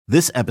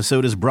This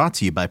episode is brought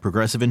to you by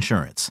Progressive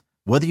Insurance.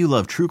 Whether you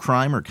love true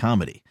crime or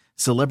comedy,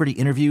 celebrity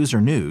interviews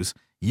or news,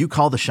 you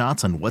call the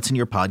shots on what's in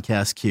your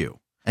podcast queue.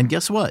 And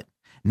guess what?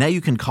 Now you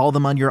can call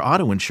them on your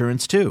auto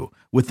insurance too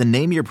with the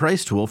Name Your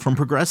Price tool from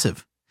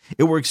Progressive.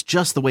 It works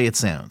just the way it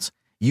sounds.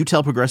 You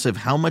tell Progressive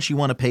how much you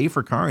want to pay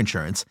for car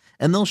insurance,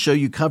 and they'll show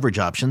you coverage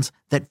options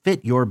that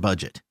fit your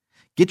budget.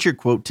 Get your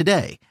quote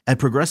today at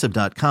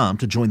Progressive.com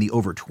to join the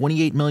over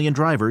 28 million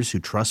drivers who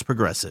trust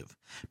Progressive.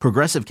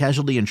 Progressive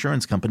Casualty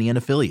Insurance Company and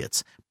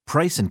Affiliates.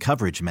 Price and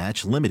coverage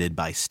match limited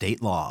by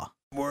state law.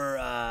 We're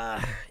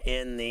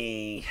in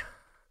the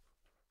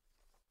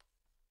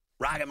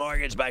Rocket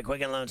Mortgage by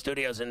Quicken Loan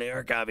Studios in New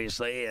York,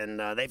 obviously, and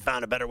they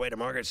found a better way to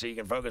mortgage so you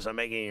can focus on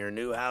making your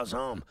new house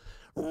home.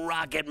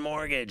 Rocket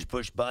Mortgage.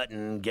 Push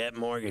button, get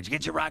mortgage.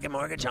 Get your Rocket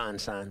Mortgage on,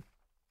 son.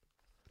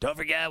 Don't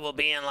forget, we'll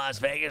be in Las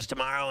Vegas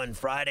tomorrow and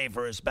Friday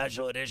for a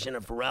special edition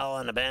of Pharrell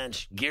on the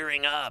Bench,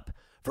 gearing up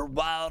for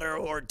Wilder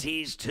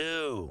Ortiz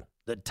 2,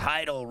 the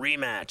title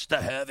rematch, the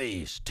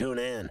heavies. Tune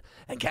in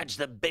and catch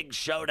the big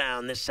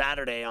showdown this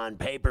Saturday on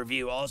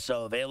pay-per-view,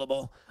 also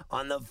available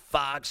on the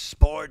Fox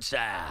Sports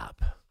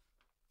app.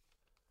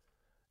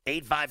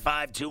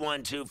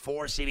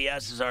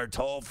 855-212-4CBS is our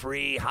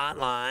toll-free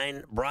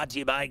hotline, brought to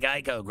you by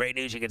Geico. Great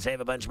news, you can save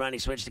a bunch of money.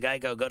 Switch to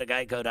Geico. Go to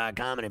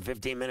geico.com, and in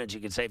 15 minutes, you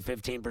can save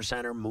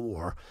 15% or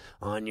more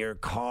on your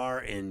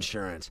car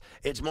insurance.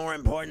 It's more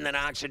important than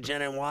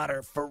oxygen and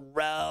water.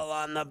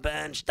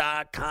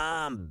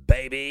 PharrellOnTheBench.com,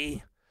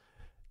 baby.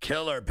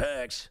 Killer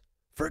picks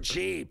for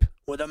cheap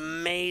with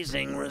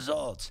amazing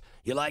results.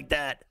 You like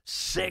that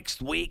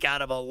 6th week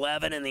out of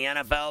 11 in the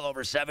NFL,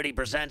 over 70%,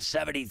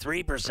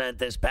 73%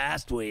 this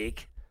past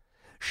week.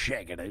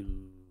 Shake it.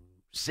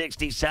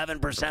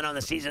 67% on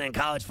the season in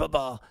college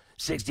football,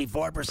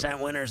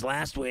 64% winners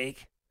last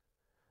week.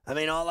 I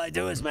mean, all I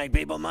do is make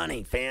people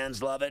money.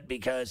 Fans love it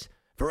because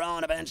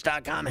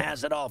PharrellOnTheBench.com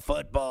has it all.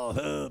 Football,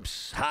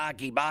 hoops,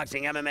 hockey,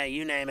 boxing, MMA,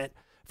 you name it.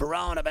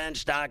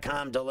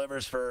 PharrellOnTheBench.com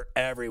delivers for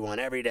everyone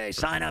every day.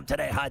 Sign up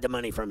today. Hide the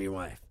money from your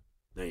wife.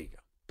 There you go.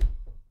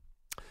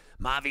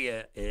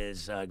 Mavia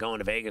is going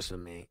to Vegas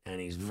with me, and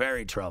he's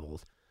very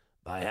troubled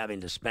by having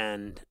to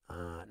spend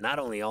not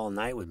only all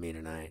night with me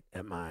tonight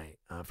at my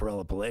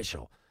Farella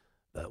Palatial,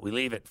 but we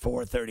leave at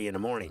 4:30 in the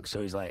morning.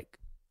 So he's like,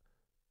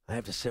 I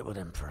have to sit with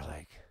him for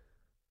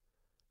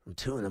from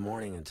 2 in the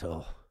morning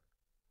until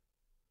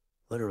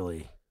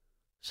literally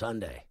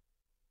Sunday.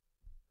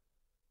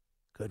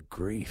 Good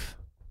grief.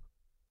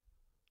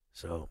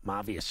 So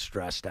Mavia's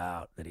stressed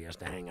out that he has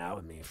to hang out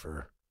with me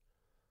for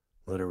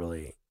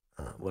literally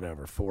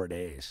 4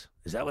 days.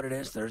 Is that what it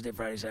is? Thursday,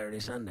 Friday, Saturday,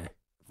 Sunday.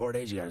 4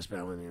 days you got to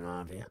spend with me,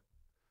 Mafia.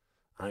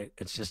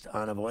 It's just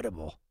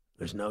unavoidable.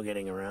 There's no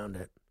getting around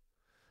it.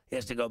 He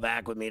has to go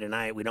back with me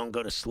tonight. We don't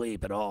go to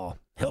sleep at all.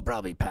 He'll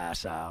probably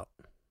pass out.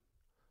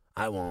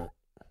 I won't.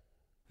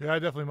 Yeah, I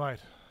definitely might.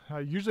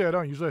 Usually I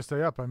don't. Usually I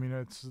stay up. I mean,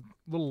 it's a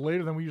little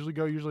later than we usually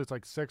go. Usually it's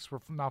like 6. We're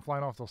not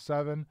flying off till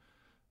 7.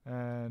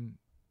 And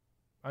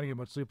I didn't get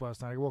much sleep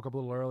last night. I woke up a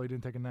little early,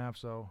 didn't take a nap,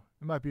 so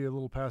it might be a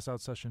little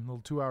pass-out session, a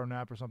little 2-hour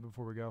nap or something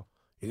before we go.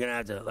 You're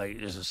going to have to,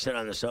 just sit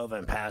on the sofa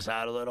and pass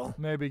out a little?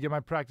 Maybe, get my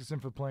practice in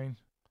for the plane.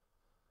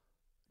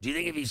 Do you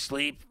think if you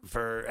sleep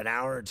for an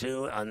hour or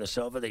 2 on the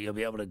sofa that you'll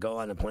be able to go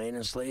on the plane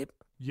and sleep?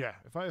 Yeah.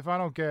 If I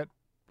don't get,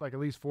 at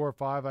least 4 or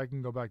 5, I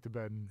can go back to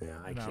bed in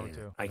an hour or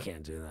 2. I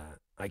can't do that.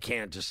 I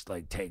can't just,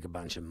 take a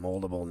bunch of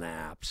moldable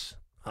naps.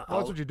 Well,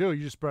 that's what you do.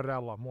 You just spread it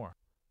out a lot more.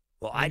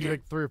 Well, I do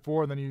 3 or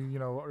 4, and then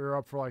you're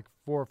up for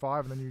 4 or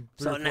 5, and then you.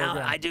 So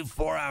now I do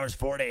 4 hours,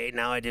 4 to 8.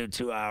 Now I do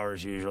 2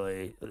 hours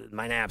usually.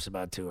 My nap's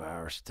about 2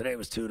 hours. Today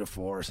was 2 to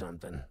 4 or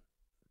something,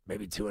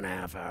 maybe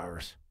 2.5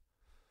 hours.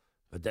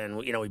 But then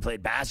we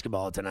played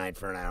basketball tonight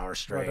for an hour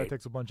straight. That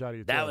takes a bunch out of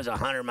you. That was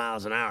 100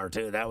 miles an hour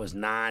too. That was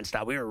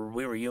nonstop. We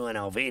were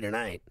UNLV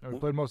tonight. And we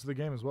played most of the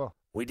game as well.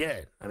 We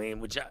did. I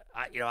mean, which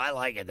I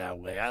like it that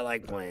way. I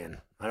like playing.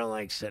 I don't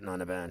like sitting on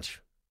the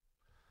bench.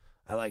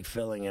 I like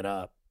filling it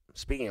up.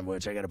 Speaking of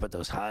which, I got to put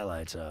those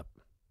highlights up.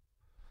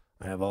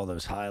 I have all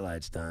those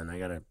highlights done. I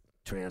got to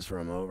transfer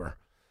them over.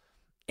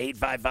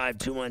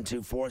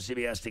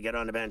 855-212-4CBS to get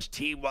on the bench.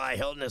 T.Y.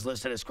 Hilton is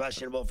listed as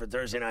questionable for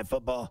Thursday Night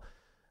Football.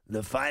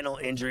 The final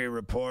injury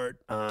report,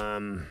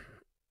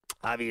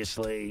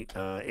 obviously,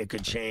 it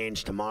could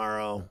change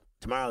tomorrow.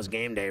 Tomorrow's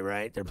game day,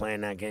 right? They're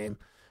playing that game.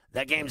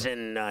 That game's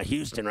in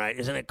Houston, right?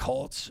 Isn't it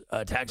Colts,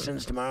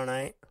 Texans tomorrow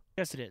night?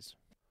 Yes, it is.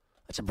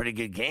 That's a pretty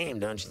good game,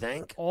 don't you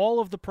think?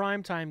 All of the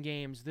primetime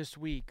games this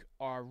week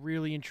are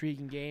really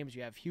intriguing games.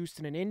 You have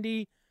Houston and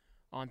Indy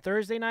on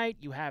Thursday night.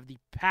 You have the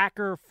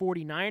Packer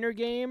 49er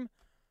game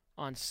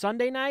on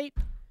Sunday night.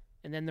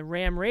 And then the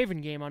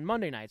Ram-Raven game on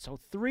Monday night. So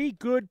 3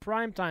 good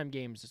primetime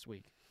games this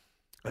week.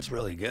 That's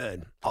really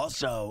good.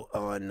 Also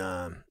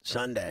on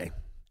Sunday,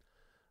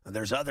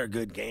 there's other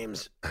good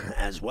games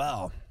as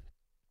well.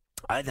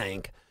 I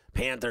think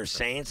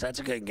Panthers-Saints, that's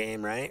a good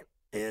game, right,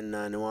 in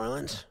New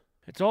Orleans?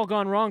 It's all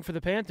gone wrong for the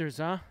Panthers,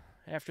 huh?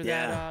 After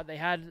that, they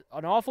had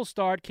an awful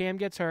start. Cam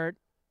gets hurt.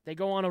 They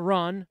go on a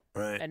run,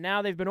 Right. and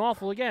now they've been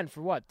awful again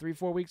for,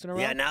 3-4 weeks in a row?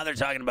 Yeah, now they're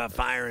talking about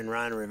firing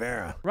Ron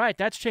Rivera. Right,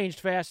 that's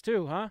changed fast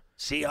too, huh?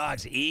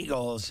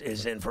 Seahawks-Eagles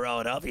is in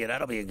Philadelphia.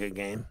 That'll be a good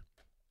game.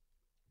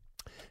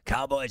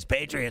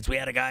 Cowboys-Patriots. We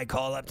had a guy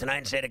call up tonight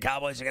and say the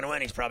Cowboys are going to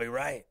win. He's probably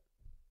right.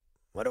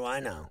 What do I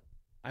know?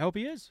 I hope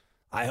he is.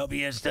 I hope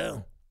he is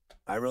too.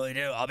 I really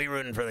do. I'll be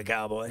rooting for the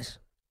Cowboys.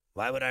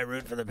 Why would I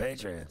root for the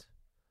Patriots?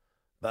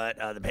 But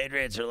the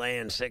Patriots are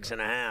laying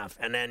 6.5.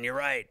 And then you're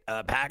right.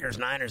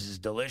 Packers-Niners is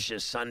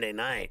delicious Sunday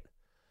night.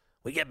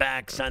 We get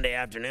back Sunday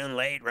afternoon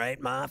late,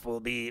 right, Moff? We'll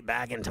be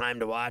back in time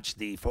to watch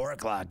the 4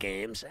 o'clock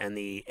games and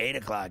the 8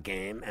 o'clock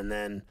game. And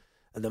then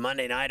the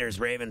Monday nighters,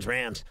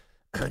 Ravens-Rams.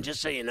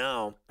 Just so you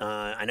know,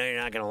 I know you're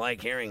not going to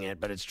like hearing it,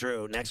 but it's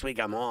true. Next week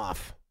I'm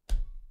off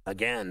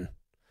again.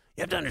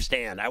 You have to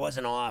understand, I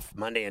wasn't off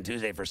Monday and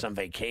Tuesday for some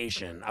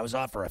vacation. I was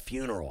off for a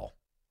funeral,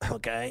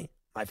 okay?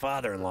 My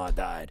father-in-law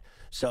died.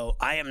 So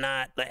I am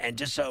not, and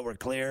just so we're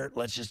clear,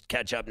 let's just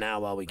catch up now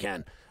while we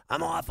can.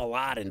 I'm off a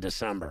lot in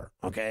December,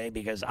 okay,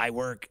 because I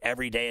work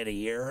every day of the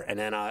year, and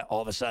then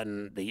all of a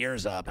sudden the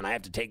year's up, and I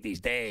have to take these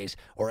days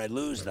or I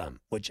lose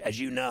them, which, as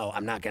you know,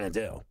 I'm not going to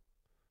do.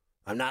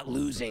 I'm not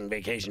losing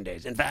vacation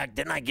days. In fact,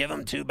 didn't I give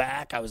them 2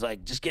 back? I was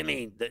like, just give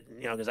me,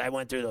 because I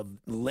went through the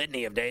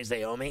litany of days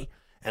they owe me,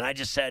 and I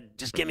just said,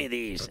 just give me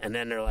these. And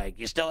then they're like,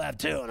 you still have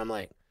 2. And I'm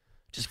like,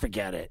 just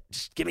forget it.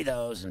 Just give me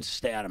those and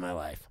stay out of my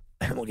life.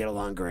 And we'll get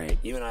along great.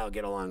 You and I will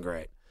get along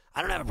great. I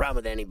don't have a problem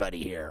with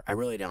anybody here. I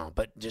really don't.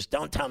 But just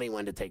don't tell me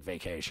when to take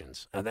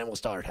vacations, and then we'll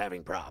start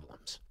having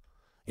problems.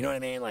 You know what I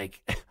mean?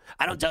 Like,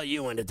 I don't tell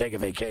you when to take a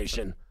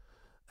vacation.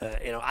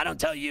 I don't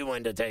tell you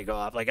when to take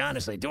off. Like,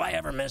 honestly, do I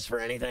ever miss for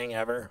anything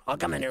ever? I'll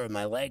come in here with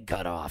my leg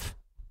cut off.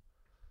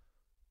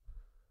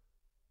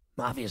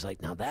 Mafia's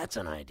like, now that's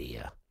an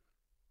idea.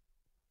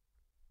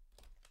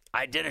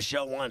 I did a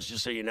show once,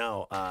 just so you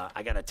know.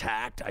 I got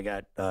attacked. I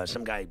got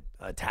some guy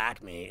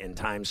attacked me in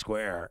Times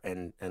Square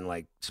and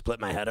like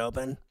split my head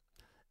open,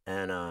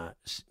 and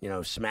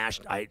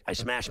smashed. I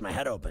smashed my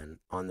head open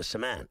on the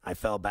cement. I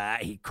fell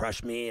back. He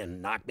crushed me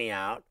and knocked me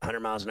out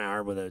 100 miles an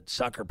hour with a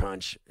sucker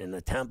punch in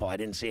the temple. I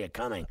didn't see it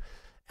coming,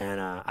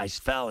 and I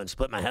fell and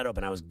split my head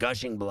open. I was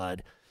gushing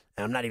blood.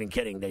 And I'm not even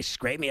kidding. They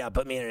scraped me out,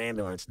 put me in an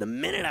ambulance. The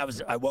minute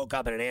I woke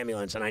up in an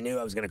ambulance and I knew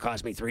it was going to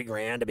cost me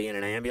 $3,000 to be in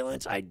an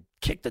ambulance, I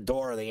kicked the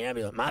door of the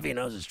ambulance. Mafia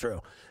knows it's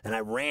true. And I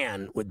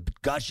ran with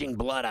gushing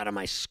blood out of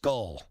my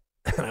skull.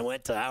 And I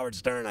went to Howard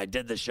Stern. I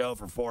did the show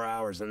for 4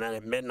 hours. And then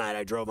at midnight,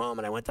 I drove home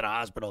and I went to the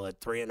hospital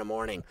at 3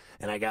 a.m.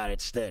 and I got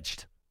it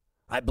stitched.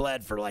 I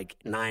bled for like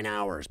 9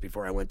 hours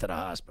before I went to the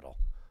hospital.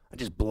 I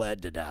just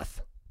bled to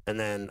death. And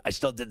then I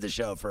still did the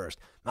show first.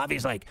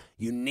 Mafia's like,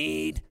 you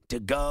need to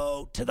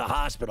go to the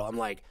hospital. I'm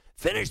like,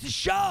 finish the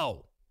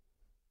show.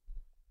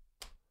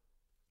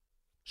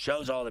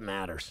 Show's all that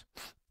matters.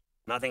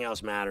 Nothing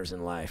else matters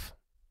in life.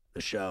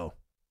 The show.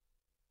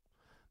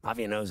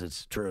 Mafia knows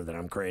it's true that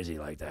I'm crazy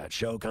like that.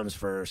 Show comes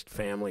first,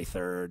 family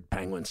third,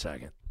 Penguin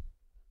second.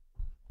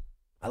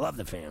 I love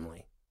the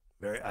family.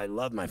 I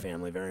love my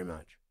family very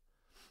much.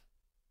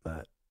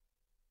 But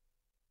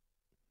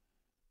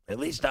at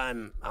least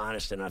I'm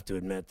honest enough to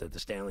admit that the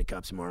Stanley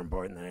Cup's more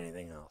important than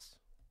anything else.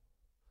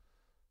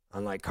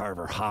 Unlike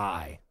Carver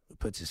High, who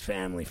puts his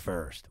family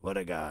first. What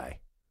a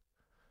guy.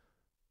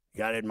 You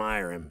got to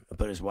admire him and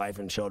put his wife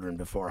and children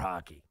before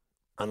hockey.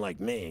 Unlike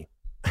me,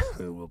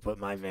 who will put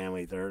my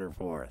family third or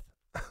fourth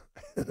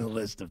in the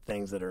list of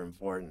things that are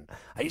important.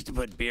 I used to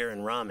put beer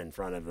and rum in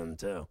front of them,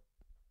 too.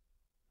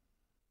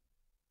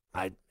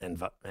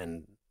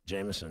 And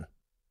Jameson.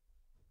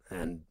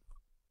 And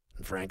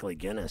frankly,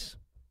 Guinness.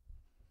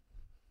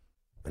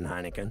 And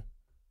Heineken.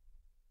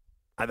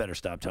 I better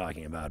stop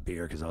talking about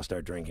beer because I'll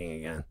start drinking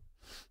again.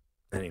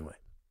 Anyway,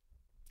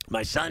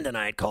 my son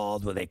tonight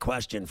called with a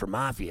question for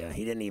Mafia.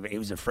 He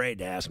was afraid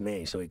to ask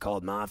me, so he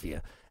called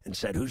Mafia and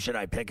said, who should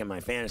I pick in my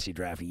fantasy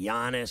draft,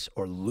 Giannis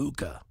or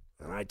Luka?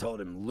 And I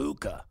told him,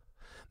 Luka.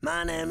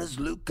 My name is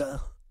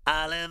Luka.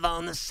 I live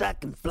on the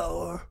second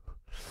floor.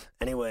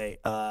 Anyway,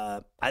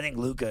 I think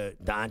Luka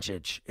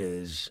Doncic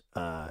is,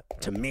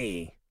 to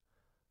me,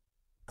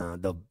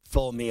 the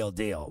full meal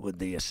deal with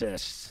the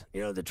assists,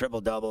 the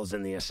triple doubles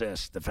and the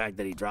assists, the fact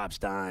that he drops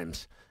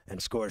dimes and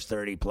scores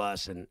 30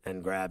 plus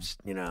and grabs,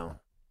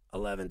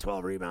 11,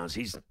 12 rebounds.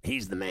 He's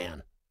the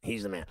man.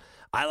 He's the man.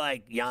 I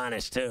like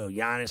Giannis too.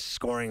 Giannis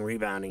scoring,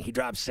 rebounding. He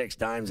drops 6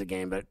 dimes a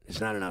game, but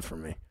it's not enough for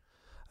me.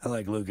 I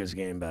like Luka's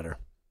game better.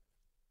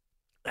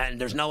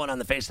 And there's no one on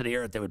the face of the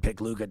earth that would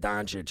pick Luka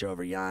Doncic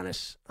over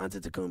Giannis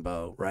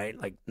Antetokounmpo, right?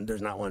 Like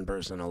there's not one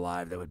person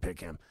alive that would pick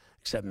him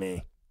except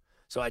me.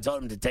 So I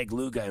told him to take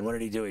Luka, and what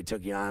did he do? He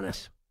took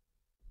Giannis.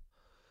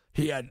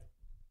 He had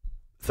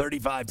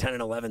 35, 10,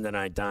 and 11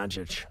 tonight,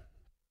 Doncic.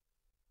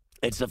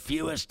 It's the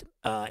fewest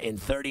in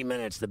 30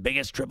 minutes, the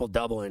biggest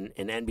triple-double in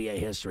NBA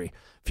history.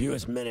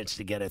 Fewest minutes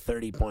to get a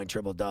 30-point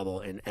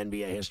triple-double in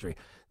NBA history.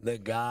 The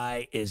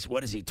guy is,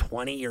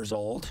 20 years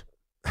old?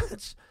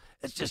 It's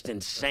just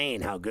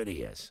insane how good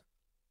he is.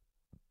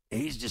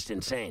 He's just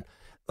insane.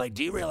 Like,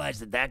 do you realize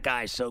that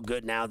guy is so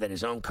good now that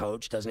his own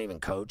coach doesn't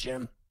even coach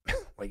him?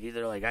 Like,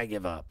 either like, I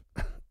give up.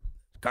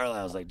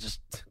 Carlisle's like,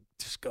 just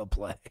go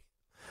play.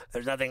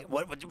 There's nothing.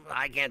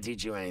 I can't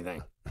teach you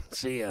anything.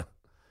 See ya.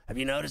 Have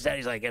you noticed that?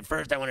 He's like, at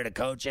first I wanted to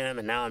coach him,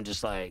 and now I'm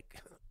just like,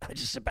 I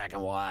just sit back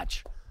and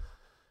watch.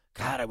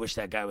 God, I wish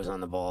that guy was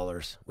on the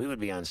Ballers. We would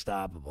be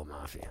unstoppable,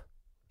 Mafia.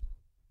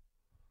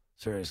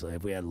 Seriously,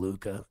 if we had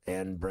Luka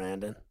and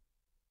Brandon,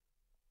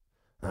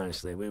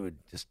 honestly, we would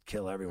just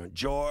kill everyone.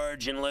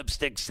 George in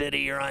Lipstick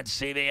City, you're on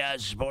CBS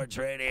Sports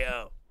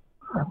Radio.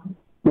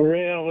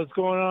 Real, what's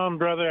going on,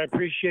 brother? I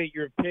appreciate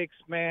your picks,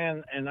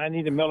 man, and I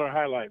need a Miller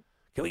High Life.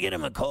 Can we get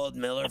him a cold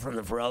Miller from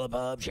the Ferrella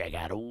Pub? Check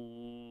out.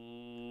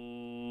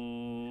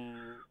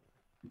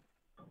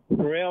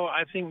 Real,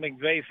 I think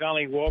McVay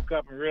finally woke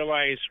up and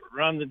realized,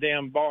 run the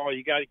damn ball.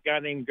 You got a guy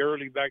named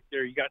Gurley back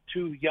there. You got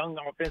two young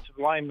offensive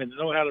linemen that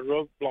know how to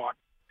road block.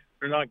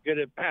 They're not good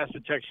at pass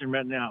protection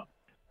right now.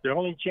 Their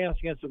only chance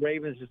against the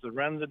Ravens is to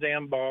run the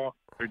damn ball.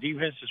 Their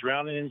defense is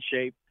rounded in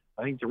shape.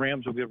 I think the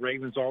Rams will give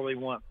Ravens all they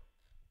want.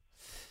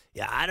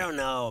 Yeah, I don't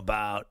know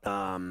about,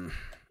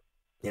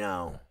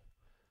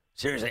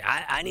 seriously,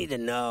 I need to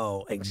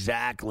know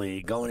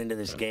exactly going into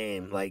this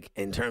game, like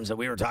in terms of,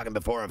 we were talking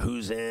before of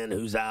who's in,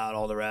 who's out,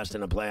 all the rest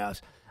in the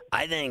playoffs.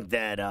 I think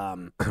that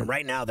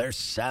right now they're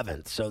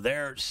 7th, so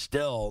they're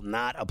still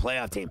not a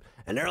playoff team.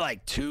 And they're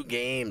like 2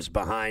 games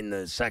behind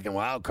the second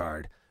wild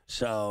card.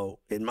 So,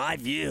 in my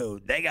view,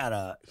 they got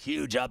a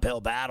huge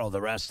uphill battle the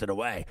rest of the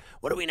way.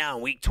 What are we now,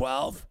 in week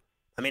 12?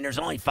 I mean, there's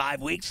only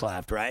 5 weeks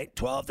left, right?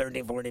 12,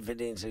 13, 14,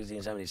 15,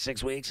 16, 17,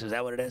 6 weeks. Is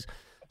that what it is?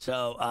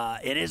 So,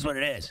 it is what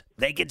it is.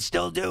 They can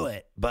still do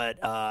it,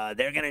 but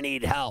they're going to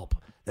need help.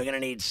 They're going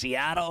to need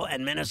Seattle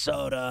and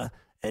Minnesota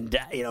and,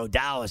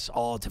 Dallas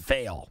all to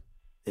fail,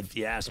 if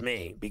you ask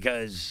me.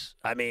 Because,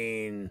 I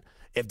mean,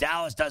 if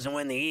Dallas doesn't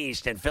win the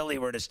East and Philly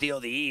were to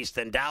steal the East,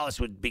 then Dallas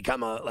would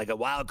become a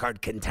wild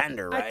card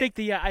contender, right? I think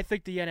the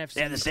NFC.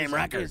 They have the same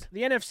record.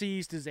 The NFC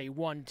East is a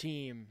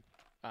one-team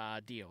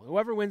deal.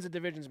 Whoever wins the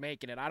division's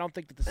making it. I don't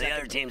think that the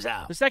other team's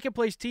out. The second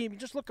place team,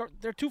 just look,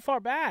 they're too far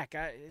back.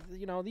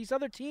 These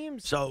other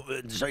teams. So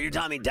you're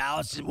telling me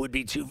Dallas would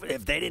be too?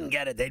 If they didn't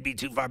get it, they'd be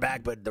too far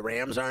back, but the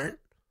Rams aren't.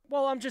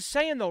 Well, I'm just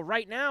saying, though,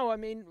 right now, I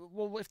mean,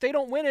 if they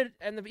don't win it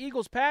and the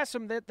Eagles pass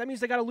them, that means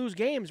they got to lose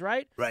games,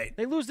 right? Right.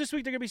 They lose this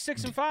week, they're going to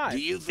be 6-5.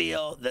 Do you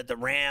feel that the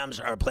Rams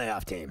are a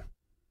playoff team?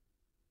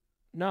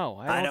 No,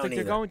 I don't think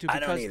they're going to. I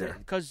don't either.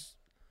 Because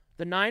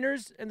the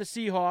Niners and the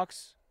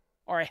Seahawks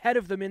are ahead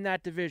of them in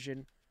that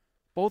division.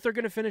 Both are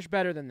going to finish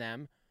better than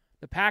them.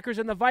 The Packers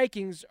and the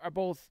Vikings are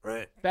both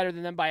better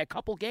than them by a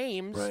couple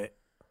games. Right.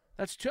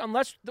 That's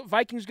unless the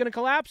Vikings going to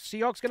collapse,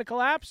 Seahawks going to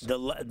collapse.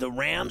 The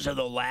Rams are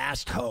the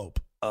last hope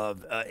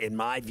of, in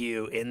my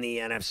view, in the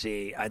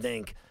NFC. I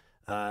think,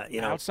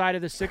 outside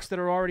of the 6 that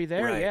are already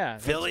there, right. Yeah.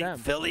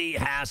 Philly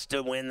has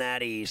to win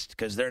that East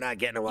because they're not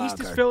getting a wild card.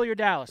 East is Philly or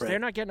Dallas. Right. They're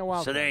not getting a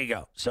wild card. So there you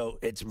go. So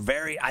it's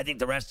I think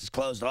the rest is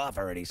closed off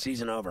already.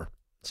 Season over.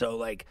 So,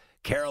 like,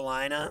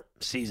 Carolina,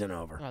 season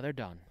over. Oh, they're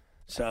done.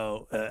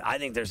 So I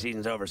think their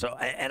season's over. So,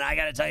 and I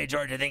got to tell you,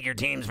 George, I think your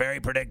team's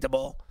very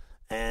predictable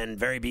and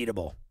very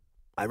beatable.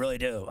 I really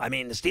do. I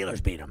mean, the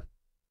Steelers beat them.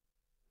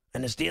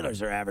 And the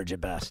Steelers are average at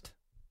best,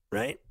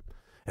 right?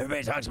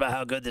 Everybody talks about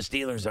how good the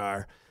Steelers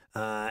are,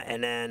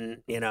 and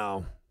then,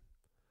 then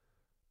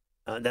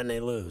they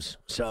lose.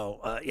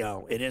 So,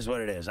 it is what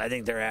it is. I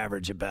think they're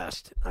average at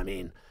best. I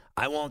mean,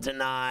 I won't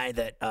deny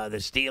that the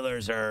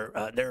Steelers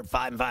are they're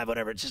 5-5,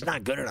 whatever. It's just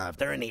not good enough.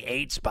 They're in the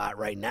 8th spot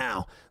right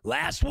now.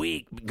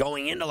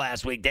 Going into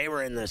last week, they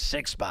were in the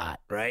 6th spot,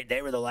 right?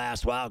 They were the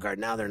last wild card.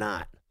 Now they're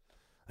not.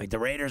 Like, the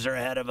Raiders are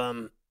ahead of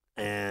them.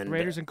 And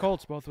Raiders and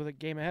Colts both with a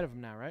game ahead of them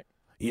now, right?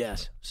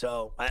 Yes.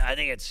 So I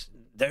think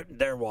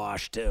they're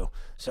washed too.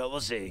 So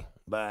we'll see.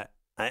 But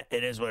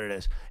it is what it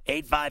is.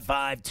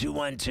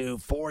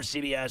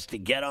 855-212-4CBS to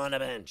get on the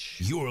bench.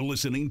 You're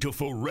listening to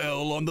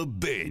Pharrell on the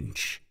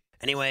Bench.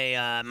 Anyway,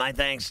 my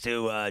thanks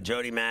to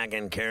Jody Mack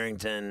and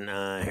Carrington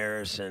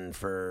Harrison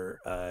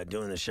for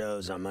doing the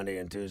shows on Monday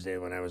and Tuesday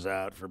when I was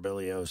out for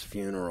Billy O's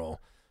funeral.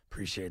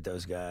 Appreciate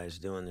those guys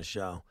doing the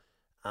show.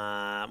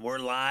 We're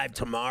live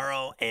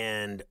tomorrow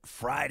and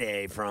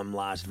Friday from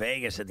Las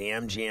Vegas at the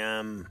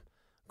MGM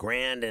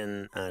Grand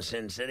in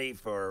Sin City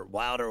for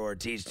Wilder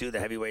Ortiz 2, the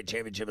heavyweight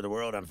championship of the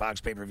world on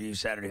Fox Pay-Per-View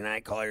Saturday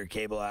night. Call your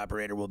cable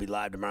operator. We'll be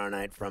live tomorrow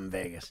night from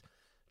Vegas.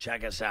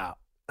 Check us out.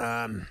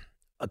 A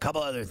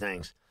couple other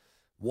things.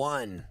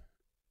 One,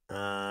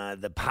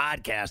 the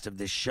podcast of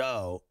the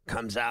show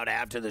comes out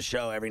after the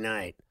show every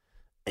night.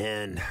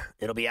 And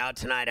it'll be out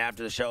tonight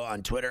after the show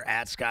on Twitter,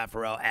 at Scott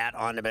Farrell, at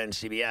On The Bench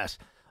CBS.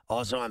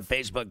 Also on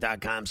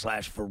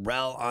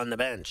Facebook.com/Pharrell on the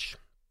Bench.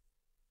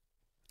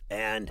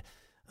 And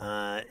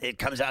it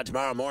comes out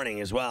tomorrow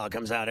morning as well. It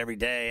comes out every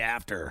day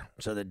after.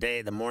 So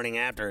the morning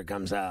after it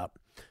comes out.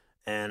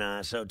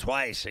 And so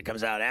twice. It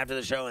comes out after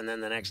the show and then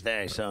the next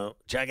day. So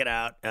check it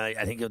out.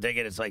 I think you'll dig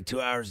it. It's like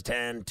 2 hours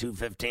 10,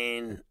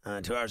 2:15,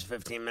 2 hours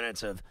 15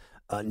 minutes of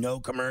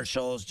no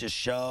commercials, just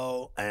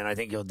show. And I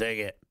think you'll dig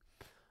it.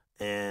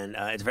 And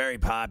it's very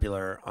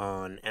popular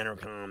on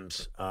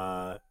Entercom's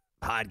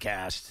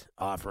podcast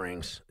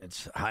offerings.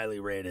 It's highly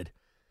rated.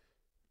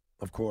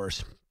 of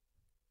course.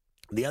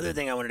 The other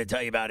thing I wanted to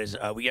tell you about is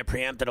we get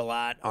preempted a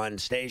lot on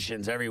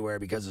stations everywhere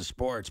because of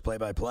sports,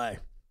 play-by-play.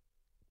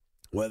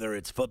 Whether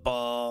it's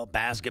football,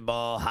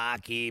 basketball,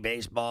 hockey,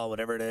 baseball,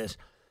 whatever it is,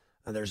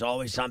 there's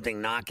always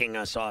something knocking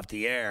us off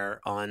the air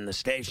on the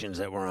stations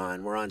that we're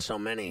on. We're on so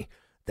many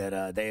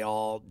that they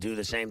all do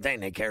the same thing.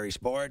 They carry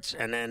sports,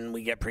 and then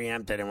we get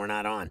preempted and we're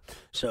not on.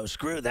 So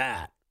screw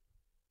that.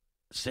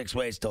 6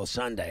 ways till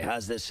Sunday.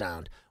 How's this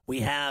sound? We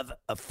have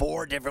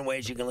 4 different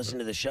ways you can listen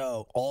to the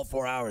show, all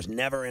 4 hours,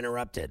 never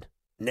interrupted.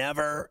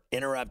 Never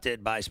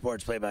interrupted by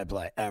sports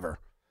play-by-play, ever.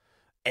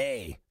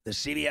 A, the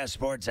CBS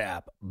Sports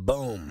app.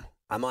 Boom.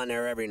 I'm on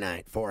there every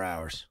night, 4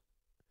 hours.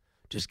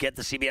 Just get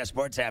the CBS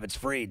Sports app. It's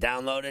free.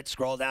 Download it.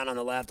 Scroll down on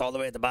the left. All the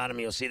way at the bottom,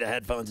 you'll see the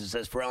headphones. It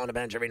says Pharrell on the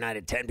Bench every night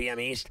at 10 p.m.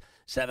 East,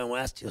 7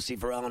 West. You'll see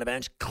Pharrell on the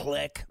Bench.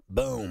 Click,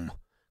 boom.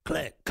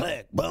 Click,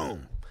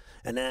 boom.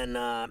 And then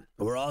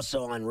we're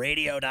also on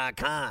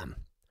radio.com,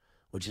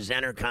 which is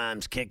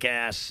Entercom's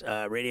kick-ass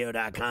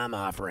radio.com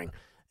offering.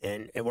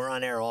 And we're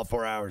on air all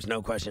 4 hours,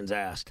 no questions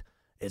asked.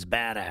 It's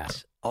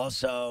badass.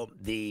 Also,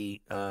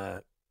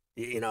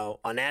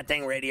 on that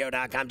thing,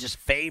 radio.com, just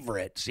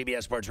favorite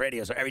CBS Sports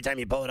Radio. So every time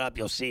you pull it up,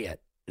 you'll see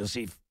it. You'll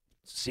see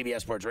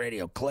CBS Sports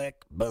Radio.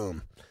 Click,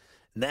 boom.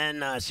 Then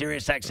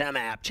SiriusXM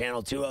app,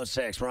 channel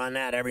 206. We're on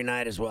that every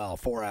night as well,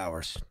 4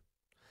 hours.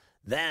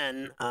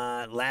 Then,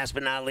 last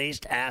but not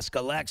least, Ask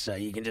Alexa.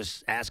 You can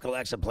just ask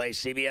Alexa, play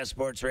CBS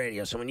Sports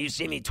Radio. So when you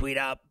see me tweet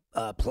out,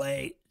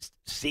 play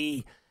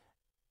CBS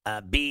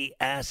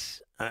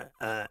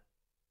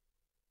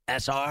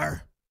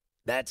SR,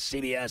 that's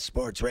CBS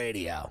Sports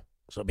Radio.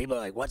 So people are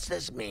like, what's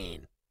this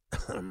mean?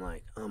 I'm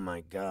like, oh, my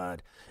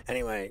God.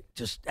 Anyway,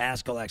 just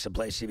ask Alexa,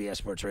 play CBS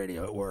Sports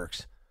Radio. It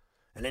works.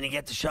 And then you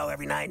get the show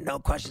every night, no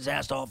questions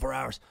asked, all 4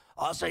 hours.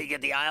 Also, you get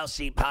the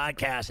ILC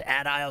podcast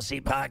at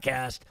ILC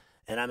Podcast,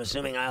 and I'm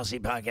assuming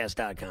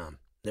ILCpodcast.com.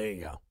 There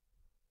you go.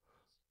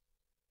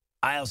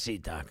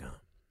 ILC.com.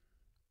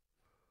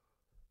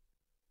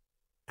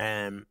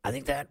 And I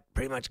think that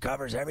pretty much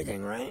covers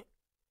everything, right?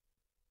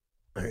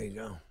 There you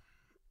go.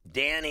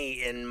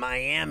 Danny in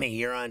Miami,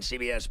 you're on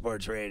CBS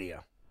Sports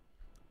Radio.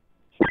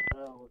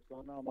 What's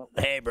going on, my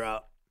Hey,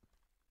 bro.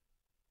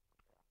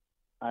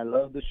 I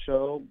love the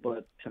show,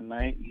 but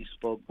tonight you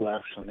spoke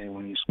blasphemy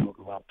when you spoke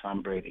about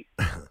Tom Brady.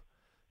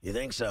 You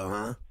think so,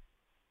 huh?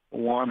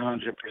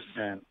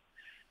 100%.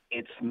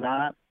 It's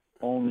not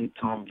only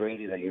Tom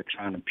Brady that you're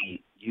trying to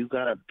beat. You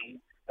got to beat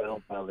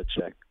Bill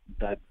Belichick,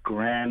 that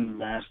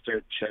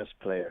grandmaster chess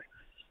player.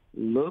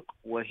 Look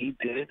what he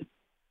did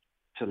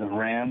to the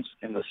Rams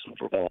in the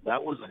Super Bowl.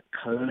 That was a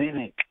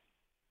clinic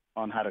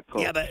on how to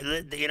coach. Yeah, but,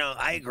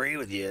 I agree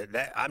with you.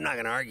 I'm not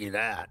going to argue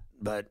that.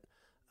 But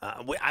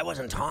I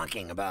wasn't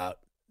talking about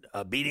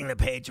beating the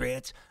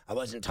Patriots. I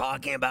wasn't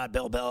talking about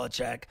Bill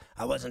Belichick.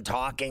 I wasn't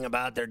talking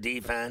about their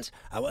defense.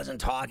 I wasn't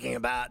talking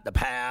about the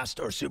past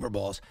or Super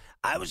Bowls.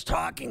 I was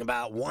talking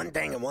about one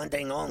thing and one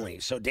thing only.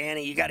 So,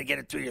 Danny, you got to get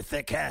it through your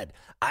thick head.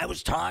 I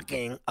was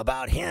talking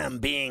about him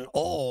being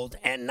old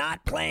and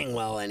not playing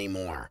well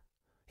anymore.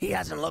 He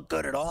hasn't looked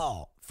good at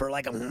all for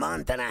like a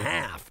month and a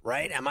half,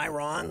 right? Am I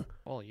wrong?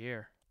 All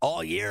year.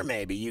 All year,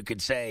 maybe you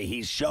could say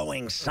he's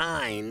showing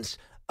signs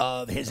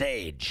of his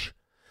age.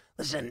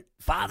 Listen,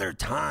 Father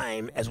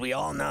Time, as we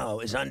all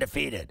know, is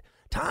undefeated.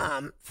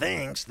 Tom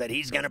thinks that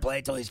he's going to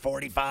play till he's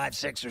 45,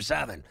 6, or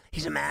 7.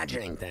 He's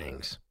imagining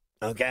things,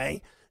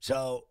 okay?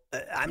 So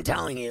I'm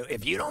telling you,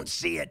 if you don't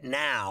see it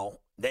now,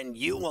 then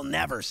you will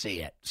never see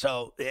it.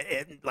 So,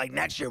 like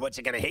next year, what's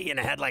it going to hit you in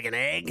the head like an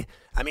egg?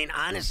 I mean,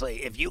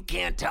 honestly, if you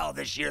can't tell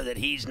this year that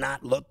he's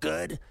not looked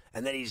good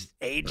and that he's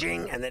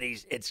aging and that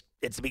it's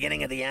the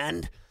beginning of the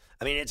end,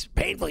 I mean, it's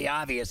painfully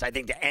obvious, I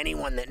think, to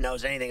anyone that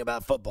knows anything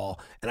about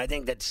football. And I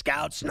think that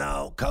scouts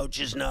know,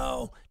 coaches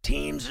know,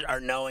 teams are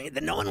knowing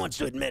that no one wants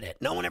to admit it.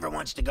 No one ever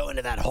wants to go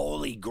into that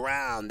holy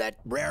ground, that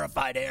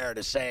rarefied air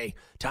to say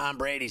Tom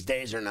Brady's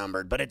days are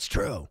numbered. But it's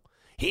true.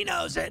 He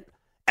knows it.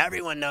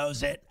 Everyone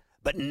knows it.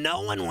 But no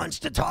one wants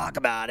to talk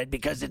about it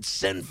because it's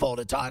sinful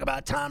to talk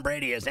about Tom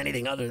Brady as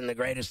anything other than the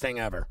greatest thing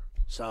ever.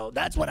 So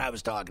that's what I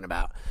was talking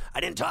about.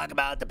 I didn't talk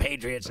about the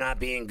Patriots not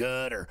being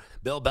good or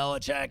Bill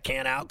Belichick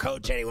can't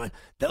outcoach anyone.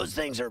 Those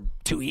things are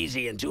too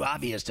easy and too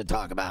obvious to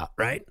talk about,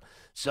 right?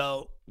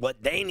 So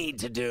what they need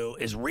to do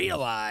is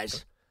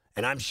realize,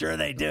 and I'm sure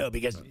they do,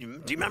 because do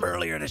you remember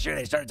earlier this year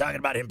they started talking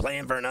about him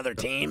playing for another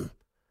team?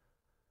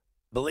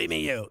 Believe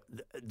me,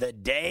 the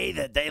day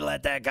that they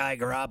let that guy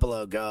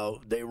Garoppolo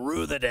go, they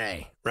rue the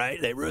day, right?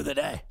 They rue the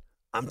day.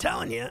 I'm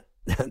telling you,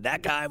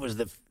 that guy was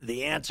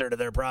the answer to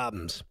their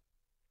problems.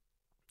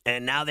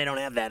 And now they don't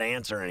have that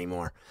answer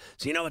anymore.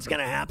 So you know what's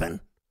going to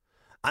happen?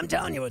 I'm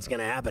telling you what's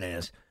going to happen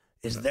is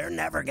they're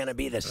never going to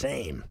be the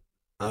same,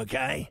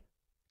 okay?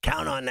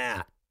 Count on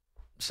that.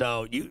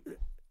 So you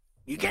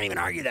can't even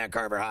argue that,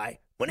 Carver High.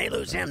 When they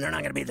lose him, they're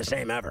not going to be the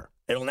same ever.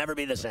 It'll never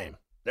be the same.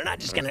 They're not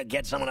just going to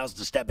get someone else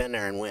to step in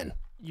there and win.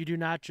 You do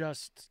not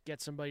just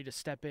get somebody to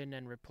step in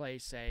and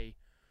replace a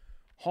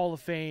Hall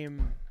of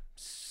Fame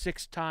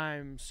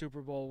 6-time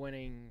Super Bowl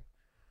winning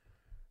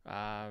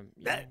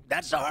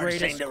That's the hardest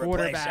thing to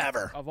replace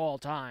ever of all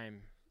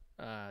time.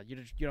 You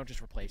don't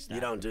just replace that.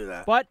 You don't do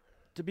that. But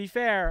to be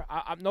fair,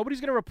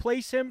 nobody's going to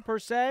replace him per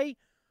se.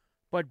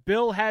 But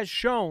Bill has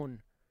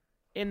shown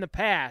in the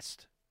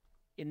past,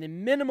 in the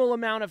minimal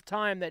amount of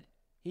time that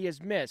he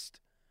has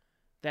missed,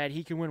 that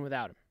he can win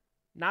without him.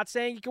 Not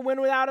saying he can win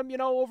without him,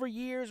 over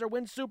years or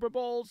win Super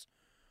Bowls.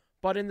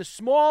 But in the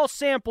small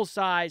sample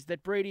size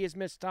that Brady has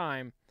missed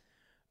time,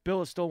 Bill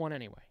has still won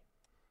anyway.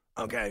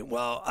 Okay,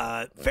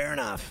 well, fair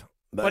enough.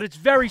 But it's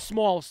very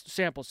small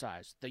sample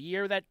size. The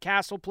year that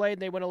Castle played,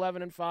 they went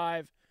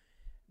 11-5.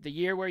 The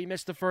year where he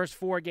missed the first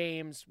 4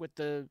 games with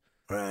the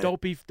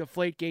dopey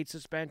Deflategate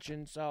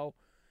suspension. So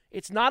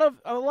it's not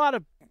a lot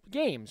of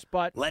games,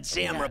 but let's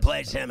see him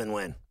replace him and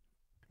win.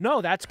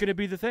 No, that's going to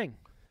be the thing.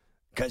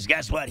 Because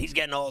guess what? He's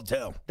getting old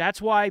too.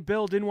 That's why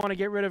Bill didn't want to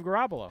get rid of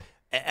Garoppolo.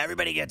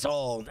 Everybody gets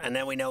old, and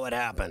then we know what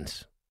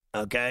happens.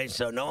 Okay,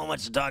 so no one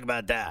wants to talk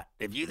about that.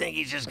 If you think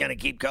he's just going to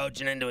keep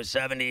coaching into his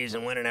 70s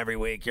and winning every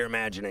week, you're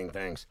imagining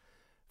things.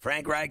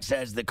 Frank Reich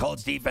says the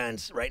Colts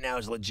defense right now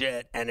is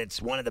legit, and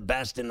it's one of the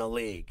best in the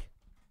league.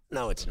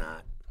 No, it's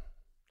not.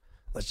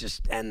 Let's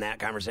just end that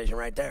conversation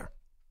right there.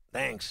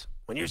 Thanks.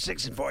 When you're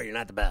 6-4, you're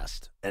not the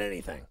best at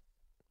anything.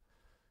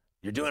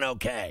 You're doing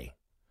okay.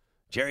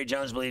 Jerry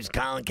Jones believes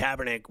Colin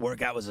Kaepernick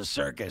workout was a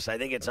circus. I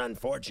think it's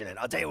unfortunate.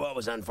 I'll tell you what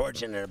was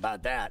unfortunate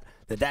about that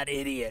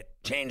idiot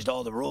changed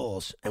all the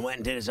rules and went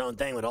and did his own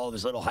thing with all of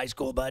his little high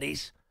school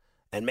buddies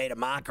and made a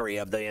mockery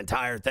of the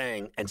entire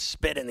thing and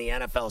spit in the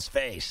NFL's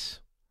face.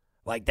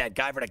 Like that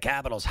guy for the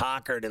Capitals,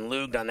 Hockard and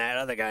luged on that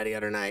other guy the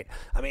other night.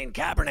 I mean,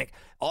 Kaepernick,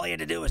 all he had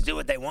to do was do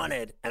what they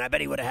wanted, and I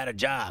bet he would have had a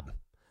job.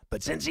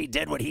 But since he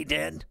did what he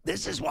did,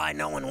 this is why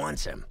no one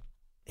wants him.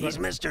 He's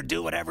Mr.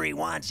 Do whatever he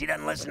wants. He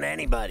doesn't listen to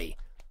anybody.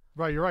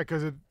 Right, you're right,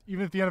 because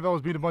even if the NFL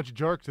was being a bunch of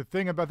jerks, the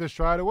thing about this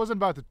trial, it wasn't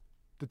about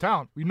the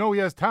talent. We know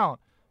he has talent.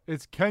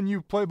 It's can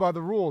you play by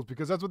the rules,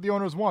 because that's what the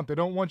owners want. They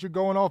don't want you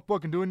going off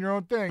book and doing your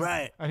own thing.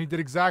 Right. And he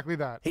did exactly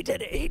that. He did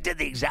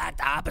the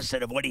exact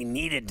opposite of what he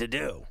needed to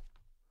do.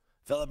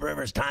 Phillip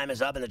Rivers' time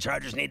is up, and the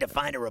Chargers need to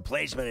find a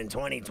replacement in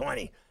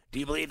 2020. Do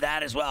you believe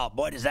that as well?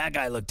 Boy, does that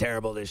guy look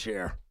terrible this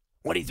year.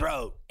 What'd he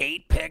throw?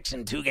 8 picks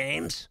in 2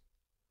 games?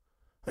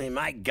 I mean,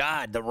 my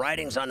God, the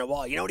writing's on the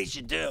wall. You know what he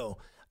should do?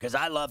 Because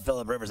I love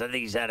Phillip Rivers. I think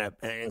he's had an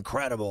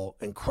incredible,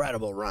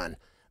 incredible run.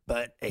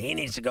 But he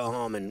needs to go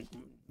home and,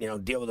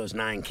 deal with those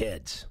 9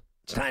 kids.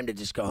 It's time to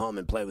just go home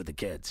and play with the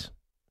kids.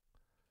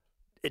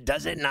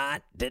 Does it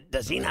not?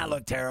 Does he not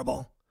look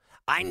terrible?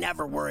 I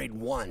never worried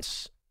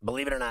once.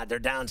 Believe it or not, they're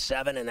down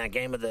 7 in that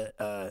game with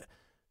the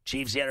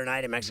Chiefs the other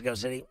night in Mexico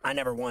City. I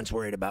never once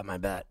worried about my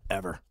bet,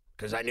 ever.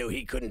 Because I knew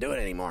he couldn't do it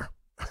anymore.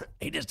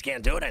 He just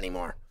can't do it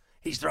anymore.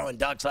 He's throwing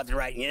ducks left and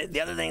right.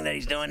 The other thing that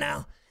he's doing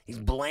now, he's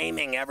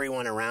blaming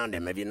everyone around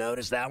him. Have you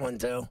noticed that one,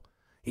 too?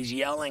 He's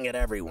yelling at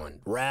everyone.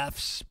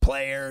 Refs,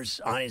 players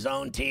on his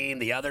own team,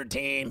 the other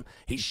team.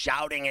 He's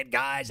shouting at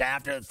guys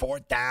after the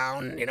 4th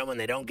down, when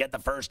they don't get the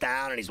first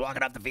down, and he's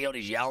walking off the field,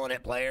 he's yelling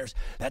at players.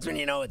 That's when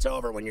you know it's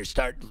over, when you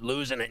start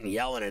losing it and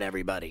yelling at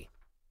everybody.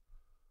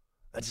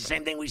 That's the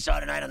same thing we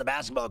saw tonight on the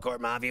basketball court,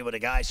 Mafia, with a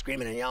guy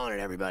screaming and yelling at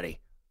everybody.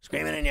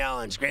 Screaming and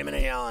yelling, screaming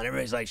and yelling.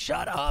 Everybody's like,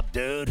 shut up,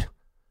 dude.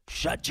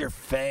 Shut your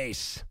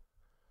face.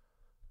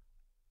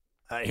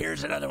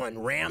 Here's another one.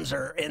 Rams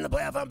are in the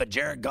playoff hunt, but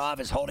Jared Goff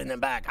is holding them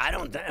back.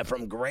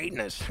 From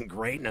greatness,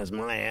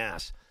 my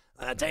ass.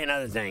 I'll tell you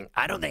another thing.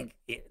 I don't think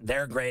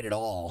they're great at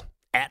all.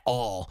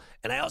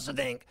 And I also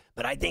think,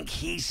 but I think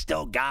he's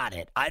still got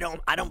it. I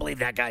don't believe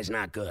that guy's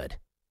not good.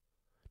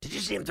 Did you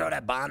see him throw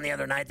that bomb the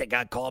other night that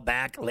got called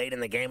back late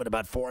in the game with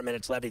about 4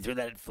 minutes left? He threw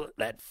that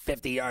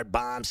 50-yard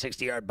bomb,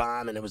 60-yard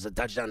bomb, and it was a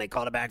touchdown. They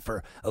called it back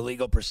for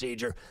illegal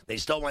procedure. They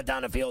still went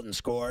down the field and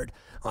scored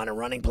on a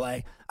running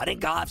play. I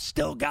think Goff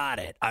still got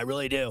it. I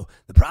really do.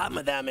 The problem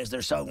with them is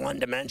they're so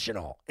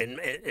one-dimensional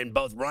in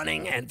both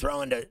running and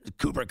throwing to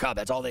Cooper Kupp.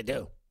 That's all they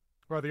do.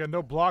 Right, they got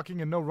no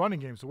blocking and no running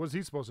game, so what is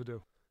he supposed to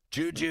do?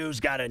 Juju's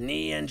got a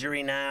knee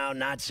injury now,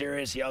 not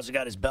serious. He also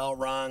got his bell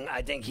rung.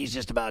 I think he's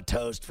just about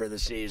toast for the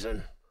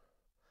season.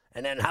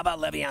 And then how about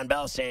Le'Veon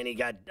Bell saying he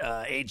got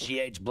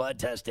HGH blood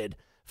tested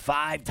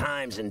 5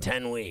 times in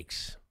 10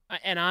 weeks?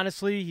 And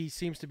honestly, he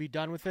seems to be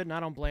done with it, and I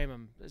don't blame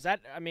him.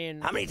 How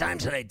many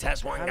times do they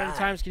test one guy? How many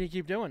times can you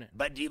keep doing it?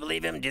 But do you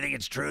believe him? Do you think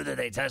it's true that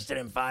they tested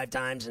him 5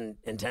 times in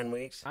 10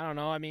 weeks? I don't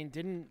know.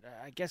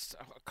 I guess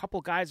a couple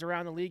guys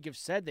around the league have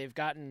said they've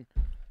gotten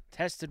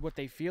tested what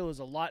they feel is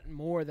a lot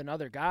more than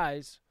other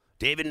guys.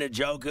 David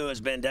Njoku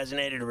has been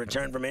designated to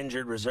return from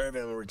injured reserve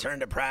and will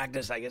return to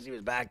practice. I guess he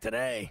was back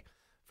today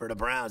for the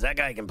Browns. That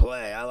guy can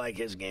play. I like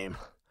his game.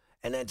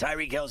 And then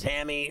Tyreek Hill's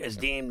hammy is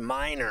deemed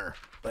minor,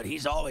 but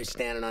he's always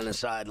standing on the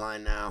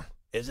sideline now,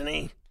 isn't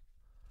he?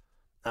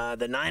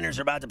 The Niners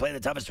are about to play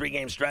the toughest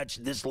 3-game stretch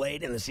this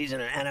late in the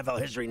season in NFL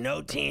history.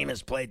 No team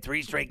has played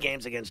 3 straight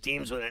games against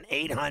teams with an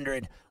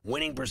 .800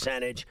 winning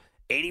percentage,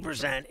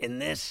 80% in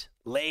this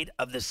late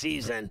of the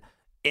season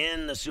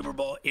in the Super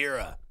Bowl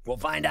era. We'll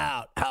find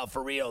out how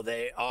for real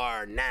they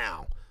are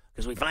now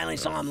because we finally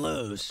saw them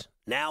lose.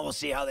 Now we'll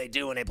see how they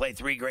do when they play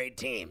 3 great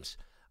teams.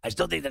 I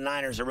still think the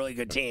Niners are a really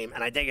good team,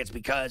 and I think it's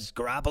because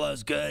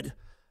Garoppolo's good,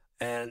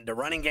 and the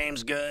running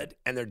game's good,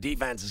 and their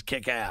defense is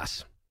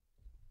kick-ass.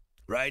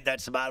 Right?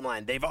 That's the bottom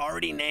line. They've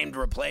already named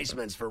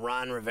replacements for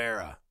Ron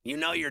Rivera. You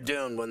know you're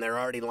doomed when they're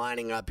already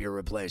lining up your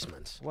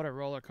replacements. What a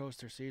roller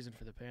coaster season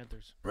for the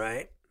Panthers.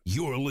 Right?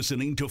 You're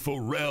listening to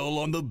Pharrell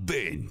on the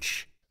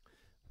Bench.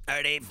 All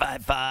right,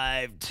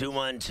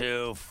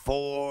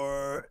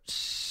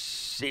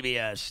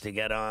 855-212-4CBS to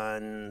get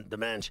on the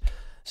bench.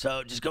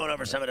 So just going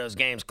over some of those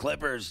games.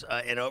 Clippers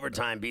in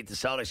overtime beat the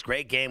Celtics.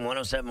 Great game,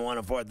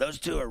 107-104. Those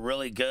two are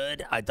really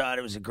good. I thought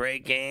it was a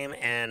great game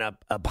and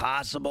a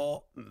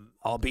possible,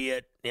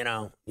 albeit, you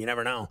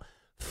never know,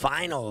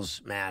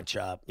 finals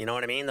matchup. You know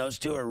what I mean? Those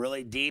two are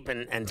really deep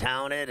and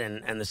talented,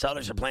 and the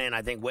Celtics are playing,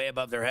 I think, way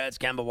above their heads.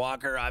 Kemba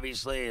Walker,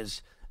 obviously,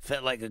 is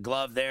fit like a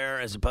glove there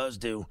as opposed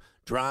to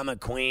drama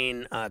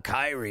queen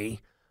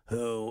Kyrie,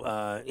 who,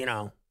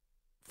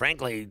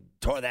 frankly,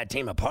 tore that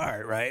team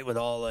apart, right, with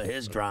all of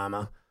his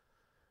drama.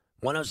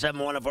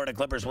 107-104, the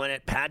Clippers win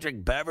it.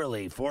 Patrick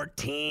Beverley,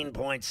 14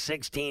 points,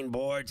 16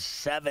 boards,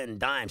 7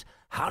 dimes.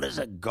 How does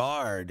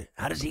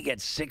he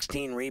get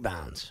 16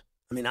 rebounds?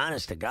 I mean,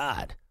 honest to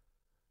God.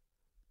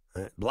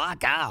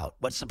 Block out.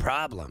 What's the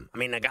problem? I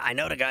mean, I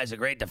know the guy's a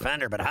great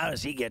defender, but how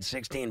does he get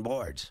 16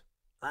 boards?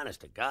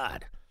 Honest to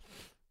God.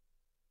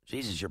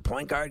 Jesus, your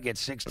point guard gets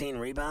 16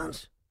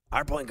 rebounds?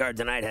 Our point guard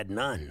tonight had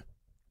none.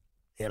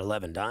 He had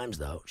 11 dimes,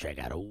 though. Check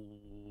out. Ooh.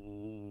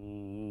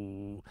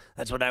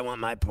 That's what I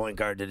want my point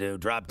guard to do.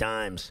 Drop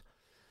dimes.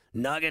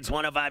 Nuggets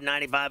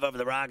 105-95 over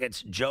the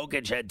Rockets.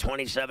 Jokic had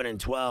 27 and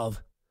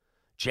 12.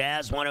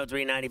 Jazz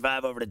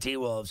 103-95 over the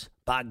T-Wolves.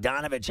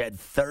 Bogdanovich had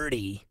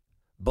 30.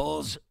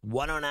 Bulls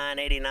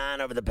 109-89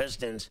 over the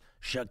Pistons.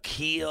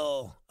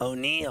 Shaquille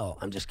O'Neal.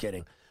 I'm just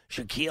kidding.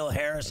 Shaquille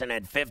Harrison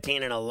had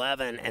 15 and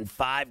 11 and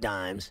 5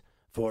 dimes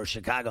for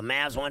Chicago.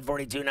 Mavs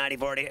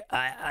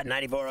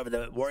 142-94 over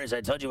the Warriors.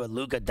 I told you what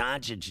Luka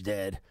Doncic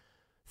did.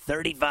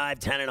 35,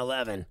 10, and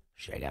 11.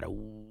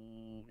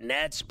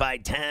 Nets by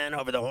 10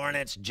 over the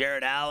Hornets.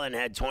 Jared Allen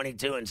had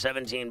 22 and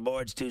 17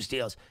 boards, 2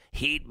 steals.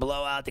 Heat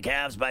blow out the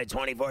Cavs by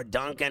 24.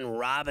 Duncan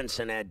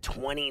Robinson had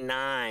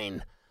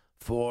 29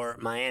 for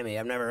Miami.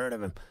 I've never heard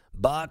of him.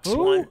 Bucks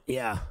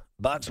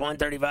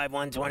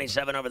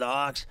 135-127 over the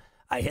Hawks.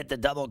 I hit the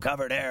double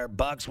cover there.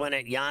 Bucks win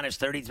it. Giannis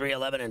 33,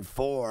 11, and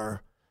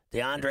 4.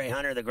 DeAndre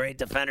Hunter, the great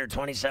defender,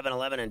 27,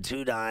 11, and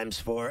 2 dimes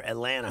for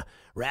Atlanta.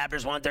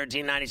 Raptors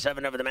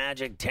 113-97 over the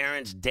Magic.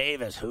 Terrence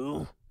Davis,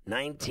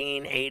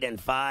 19, 8,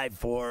 and 5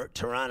 for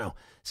Toronto.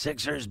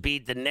 Sixers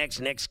beat the Knicks.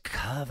 Knicks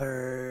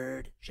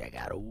covered. Check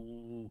out.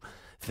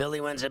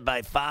 Philly wins it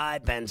by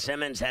 5. Ben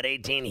Simmons had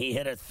 18. He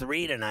hit a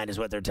 3 tonight is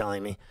what they're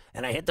telling me.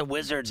 And I hit the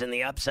Wizards in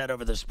the upset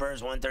over the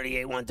Spurs,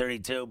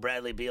 138-132.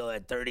 Bradley Beal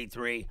had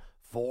 33,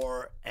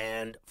 4,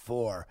 and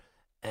 4.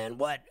 And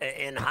what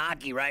in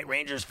hockey, right?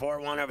 Rangers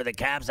 4-1 over the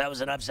Caps. That was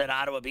an upset.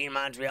 Ottawa beating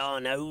Montreal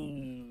in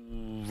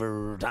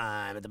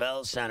overtime at the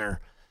Bell Center,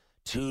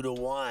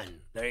 2-1.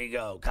 There you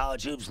go.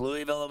 College hoops: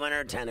 Louisville a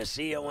winner,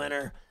 Tennessee a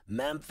winner,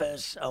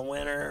 Memphis a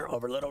winner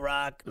over Little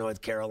Rock,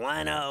 North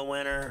Carolina a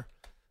winner.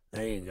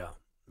 There you go.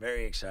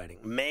 Very exciting.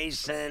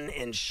 Mason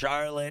in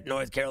Charlotte,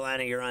 North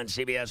Carolina. You're on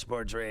CBS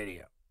Sports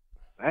Radio.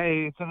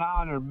 Hey, it's an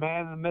honor,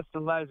 man. The myth, the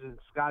legend,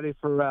 Scotty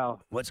Pharrell.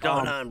 What's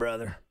going on,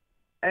 brother?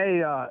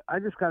 Hey, I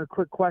just got a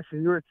quick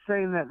question. You were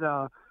saying that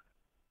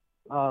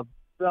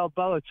Bill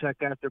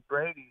Belichick after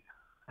Brady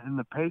and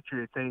the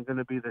Patriots ain't going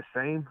to be the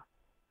same.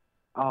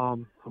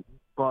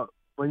 But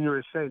when you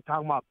were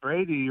talking about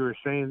Brady, you were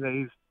saying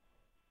that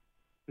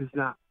he's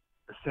not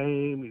the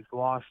same. He's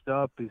washed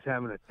up. He's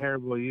having a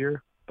terrible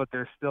year, but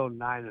they're still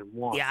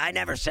 9-1. Yeah, I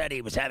never said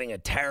he was having a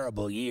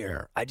terrible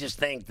year. I just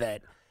think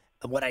that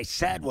what I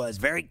said was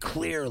very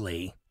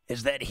clearly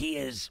is that he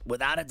is,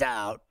 without a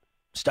doubt,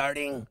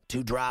 starting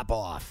to drop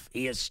off.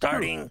 He is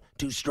starting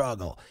to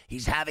struggle.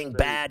 He's having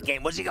bad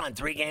games. Was he gone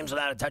 3 games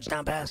without a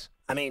touchdown pass?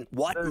 I mean,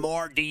 what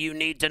more do you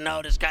need to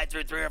know? This guy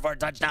threw 3 or 4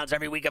 touchdowns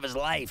every week of his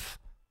life.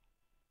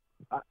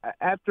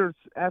 After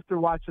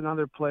watching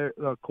other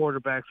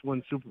quarterbacks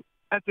win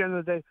at the end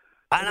of the day,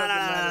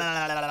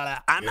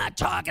 I'm not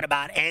talking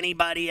about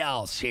anybody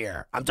else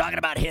here. I'm talking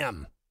about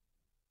him.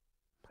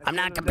 I'm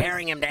not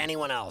comparing him to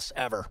anyone else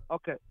ever.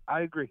 Okay,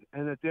 I agree.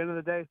 And at the end of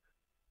the day,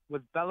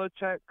 with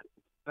Belichick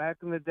back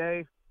in the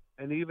day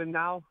and even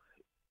now,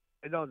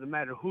 it doesn't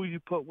matter who you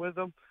put with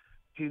him.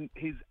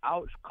 He's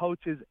out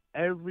coaches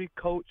every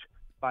coach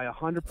by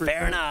 100%.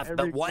 Fair enough,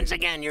 but once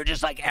again, you're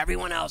just like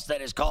everyone else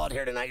that is called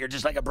here tonight. You're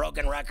just like a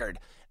broken record.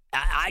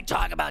 I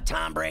talk about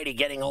Tom Brady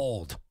getting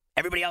old.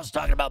 Everybody else is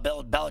talking about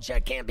Bill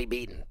Belichick can't be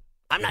beaten.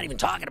 I'm not even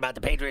talking about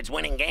the Patriots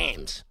winning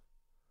games.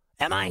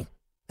 Am I?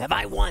 Have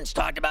I once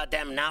talked about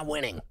them not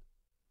winning?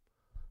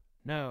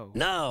 No.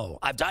 No.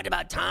 I've talked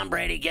about Tom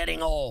Brady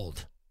getting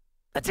old.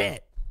 That's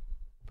it.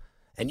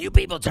 And you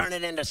people turn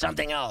it into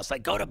something else.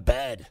 Like, go to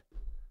bed.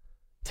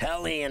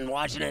 Telly in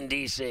Washington,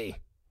 D.C.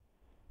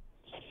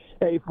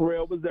 Hey,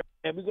 Pharrell, what's up?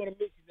 And we're going to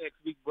miss you next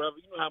week, brother.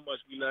 You know how much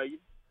we love you.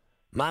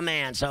 My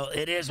man, so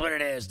it is what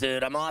it is,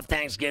 dude. I'm off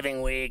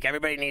Thanksgiving week.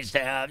 Everybody needs to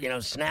have,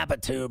 snap a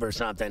tube or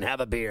something.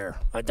 Have a beer.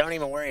 Don't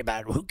even worry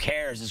about it. Who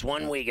cares? It's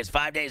 1 week. It's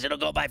 5 days. It'll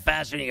go by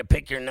faster than you can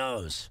pick your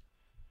nose.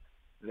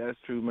 That's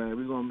true, man.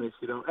 We're going to miss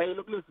you, though. Hey,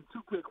 look, listen, 2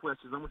 quick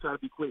questions. I'm going to try to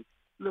be quick.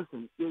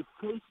 Listen, is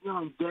Chase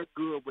Young that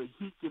good where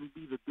he can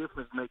be the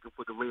difference maker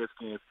for the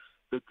Redskins,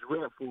 the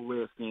dreadful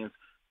Redskins?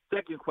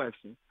 Second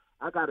question.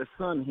 I got a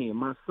son here.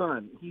 My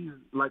son, he's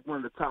like one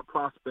of the top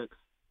prospects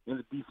in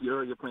the D.C.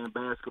 area playing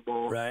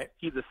basketball. Right.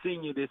 He's a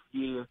senior this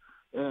year.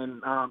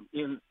 And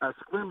in a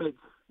scrimmage,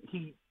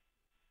 he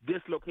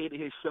dislocated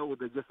his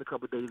shoulder just a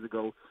couple of days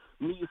ago.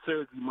 Knee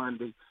surgery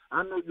Monday.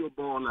 I know you're a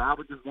baller. I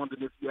was just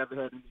wondering if you ever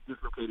had any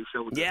dislocated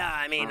shoulder. Yeah,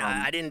 I mean,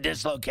 I didn't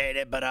dislocate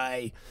it, but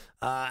I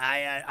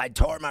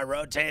tore my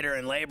rotator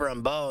and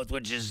labrum both,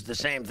 which is the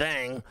same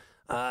thing.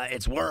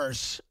 It's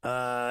worse.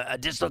 A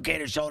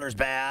dislocated shoulder's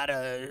bad.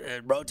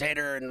 A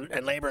rotator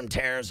and labrum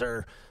tears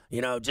are,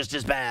 just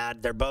as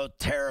bad. They're both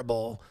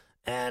terrible,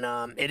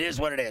 and it is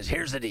what it is.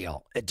 Here's the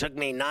deal. It took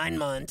me 9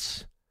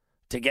 months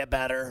to get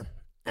better,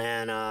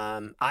 and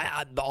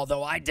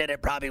although I did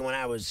it probably when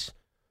I was,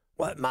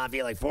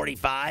 Mafia, like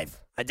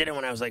 45? I did it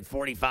when I was like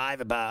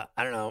 45, about,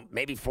 I don't know,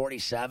 maybe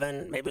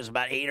 47. Maybe it was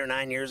about 8 or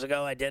 9 years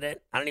ago I did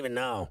it. I don't even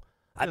know.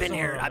 I've been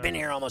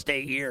here almost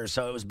 8 years,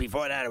 so it was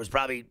before that. It's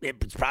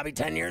probably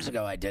 10 years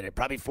ago I did it.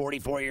 Probably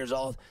 44 years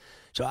old.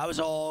 So I was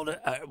old,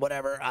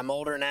 whatever. I'm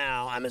older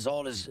now. I'm as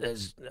old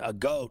as a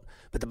goat.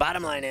 But the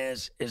bottom line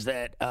is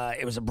that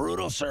it was a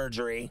brutal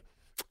surgery,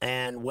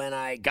 and when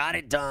I got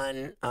it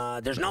done,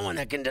 there's no one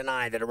that can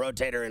deny that a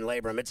rotator and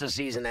labrum, it's a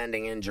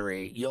season-ending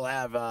injury. You'll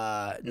have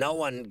no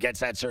one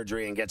gets that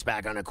surgery and gets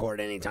back on the court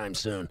anytime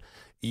soon.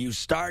 You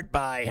start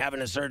by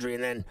having a surgery,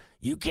 and then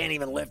you can't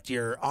even lift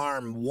your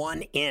arm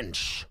 1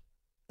 inch,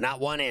 not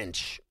 1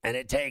 inch. And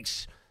it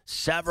takes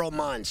several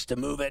months to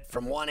move it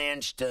from 1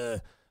 inch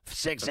to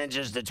 6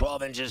 inches to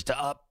 12 inches to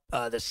up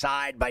the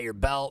side by your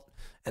belt,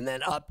 and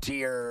then up to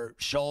your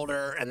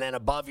shoulder, and then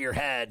above your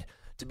head.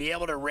 To be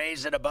able to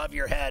raise it above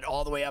your head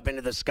all the way up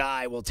into the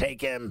sky will take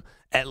him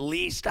at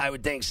least, I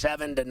would think,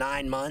 7 to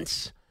 9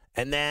 months.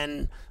 And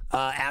then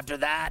after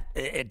that,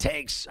 it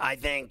takes, I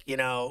think,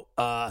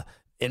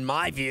 in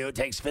my view, it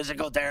takes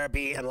physical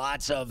therapy and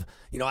lots of,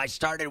 I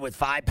started with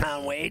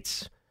 5-pound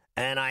weights,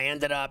 and I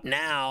ended up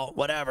now,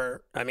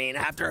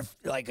 after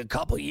like a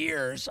couple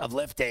years of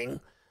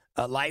lifting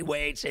light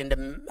weights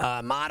into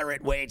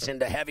moderate weights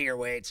into heavier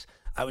weights,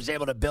 I was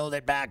able to build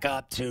it back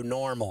up to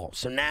normal.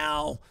 So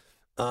now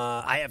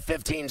I have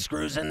 15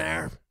 screws in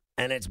there,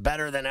 and it's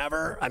better than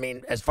ever. I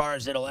mean, as far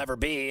as it'll ever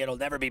be, it'll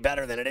never be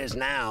better than it is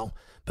now.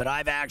 But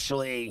I've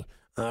actually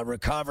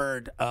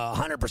recovered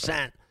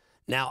 100%.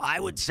 Now, I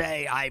would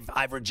say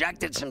I've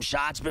rejected some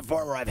shots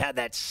before where I've had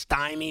that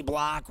stymie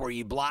block where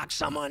you block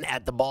someone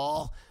at the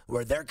ball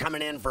where they're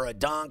coming in for a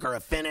dunk or a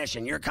finish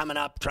and you're coming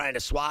up trying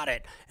to swat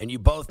it, and you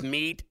both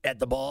meet at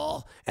the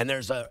ball, and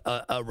there's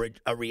a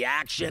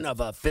reaction of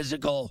a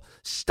physical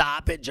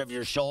stoppage of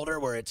your shoulder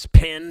where it's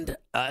pinned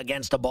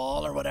against a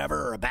ball or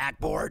whatever, or a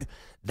backboard.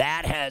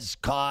 That has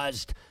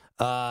caused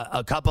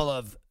a couple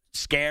of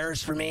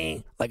scares for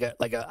me,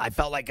 I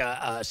felt like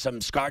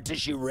some scar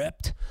tissue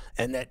ripped,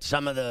 and that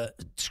some of the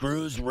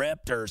screws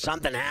ripped or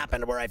something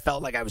happened where I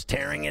felt like I was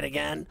tearing it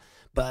again.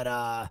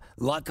 But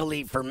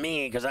luckily for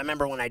me, because I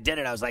remember when I did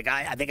it, I was like,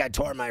 I think I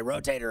tore my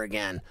rotator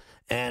again.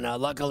 And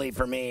luckily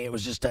for me, it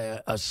was just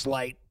a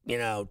slight,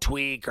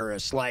 tweak or a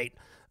slight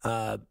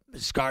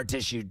scar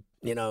tissue,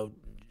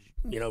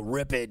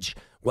 rippage,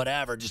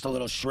 whatever, just a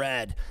little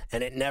shred,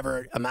 and it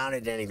never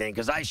amounted to anything.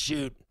 Because I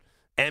shoot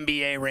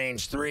NBA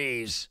range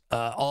threes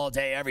all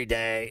day, every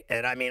day.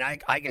 And,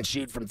 I can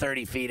shoot from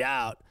 30 feet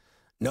out,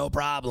 no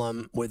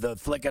problem, with a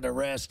flick of the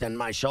wrist, and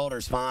my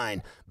shoulder's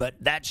fine. But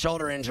that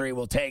shoulder injury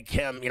will take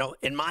him,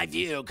 in my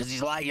view, because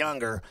he's a lot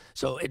younger.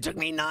 So it took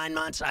me 9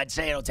 months. I'd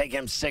say it'll take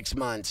him 6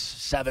 months,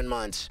 7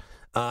 months,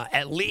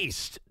 at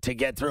least, to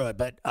get through it.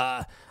 But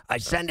I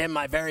send him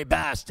my very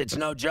best. It's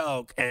no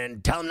joke.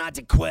 And tell him not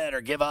to quit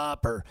or give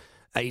up, or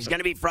he's going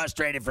to be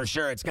frustrated for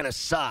sure. It's going to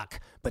suck.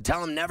 But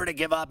tell him never to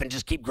give up and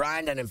just keep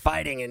grinding and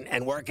fighting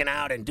and working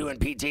out and doing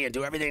PT and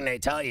do everything they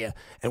tell you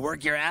and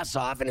work your ass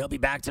off, and he'll be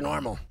back to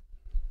normal.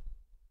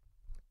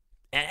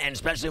 And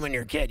especially when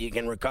you're a kid, you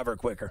can recover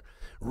quicker.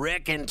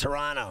 Rick in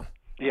Toronto.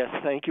 Yes,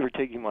 thank you for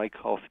taking my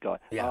call,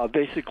 Scott. Yeah.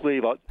 Basically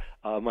about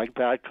Mike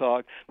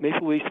Babcock.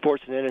 Maple Leaf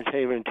Sports and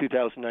Entertainment in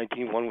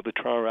 2019 won with the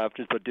Toronto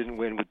Raptors but didn't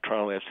win with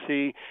Toronto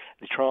FC.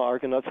 The Toronto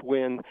Argonauts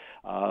win,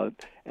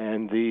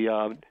 and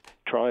the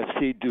Toronto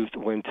FC do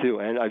win too.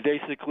 And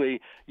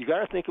you got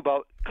to think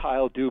about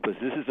Kyle Dubas.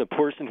 This is a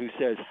person who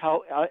says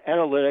how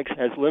analytics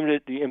has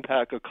limited the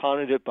impact of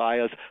cognitive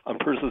bias on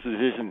personal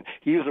decisions.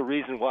 He was the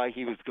reason why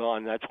he was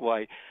gone. That's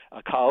why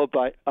Kyle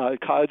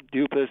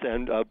Dubas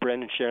and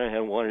Brendan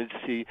Shanahan wanted to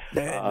see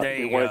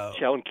they wanted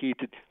Sheldon Keefe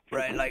to.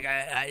 Right,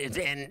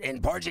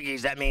 in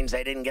Portuguese, that means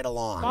they didn't get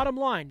along. Bottom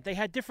line, they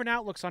had different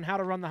outlooks on how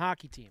to run the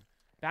hockey team.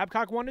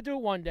 Babcock wanted to do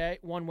it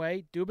one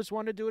way. Dubas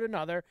wanted to do it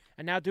another,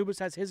 and now Dubas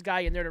has his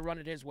guy in there to run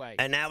it his way.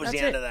 And that was the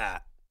end of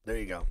that. There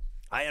you go.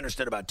 I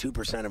understood about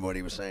 2% of what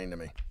he was saying to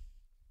me.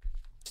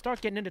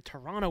 Start getting into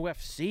Toronto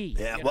FC.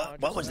 Yeah, you know,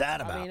 what was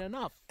that about? I mean,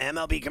 enough.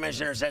 MLB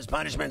commissioner says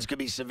punishments could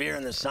be severe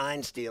in the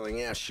sign stealing.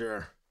 Yeah,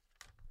 sure.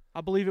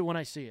 I'll believe it when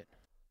I see it.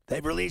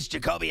 They've released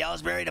Jacoby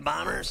Ellsbury to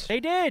Bombers. They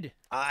did.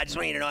 I just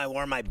want you to know I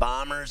wore my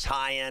Bombers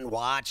high-end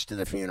watch to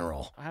the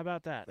funeral. How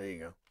about that? There you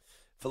go.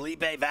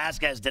 Felipe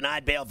Vasquez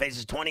denied bail,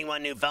 faces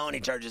 21 new felony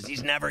charges.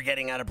 He's never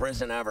getting out of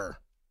prison ever.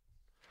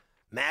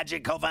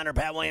 Magic co-founder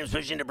Pat Williams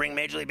pushing to bring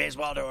Major League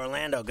Baseball to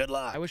Orlando. Good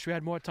luck. I wish we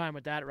had more time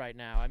with that right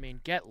now. I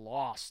mean, get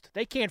lost.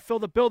 They can't fill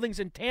the buildings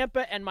in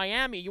Tampa and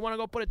Miami. You want to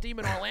go put a team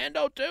in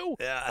Orlando, too?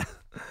 Yeah.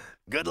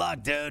 Good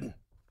luck, dude.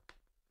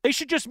 They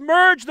should just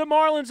merge the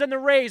Marlins and the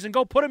Rays and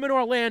go put them in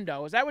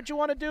Orlando. Is that what you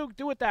want to do?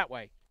 Do it that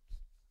way.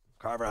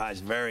 Carver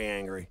High's very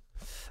angry.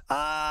 All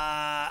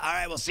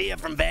right, we'll see you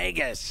from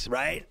Vegas,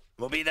 right?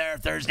 We'll be there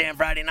Thursday and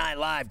Friday night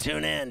live.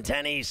 Tune in,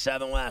 10 East,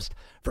 7 West.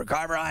 For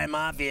Carver High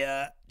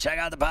Mafia, check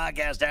out the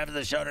podcast after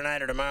the show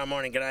tonight or tomorrow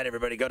morning. Good night,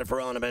 everybody. Go to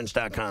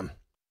PharrellOnTheBench.com.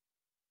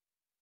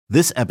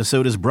 This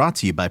episode is brought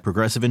to you by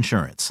Progressive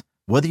Insurance.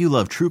 Whether you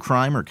love true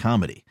crime or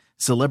comedy,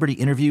 celebrity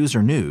interviews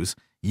or news,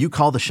 you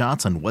call the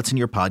shots on what's in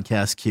your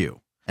podcast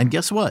queue. And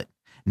guess what?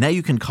 Now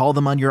you can call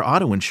them on your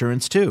auto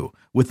insurance too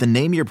with the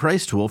Name Your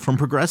Price tool from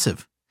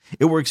Progressive.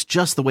 It works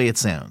just the way it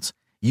sounds.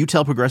 You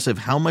tell Progressive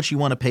how much you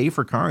want to pay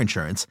for car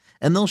insurance,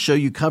 and they'll show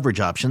you coverage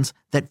options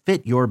that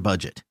fit your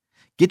budget.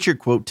 Get your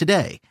quote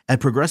today at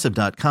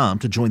Progressive.com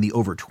to join the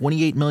over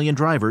 28 million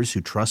drivers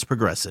who trust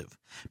Progressive.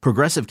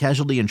 Progressive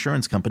Casualty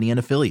Insurance Company and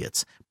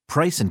Affiliates.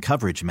 Price and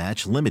coverage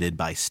match limited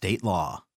by state law.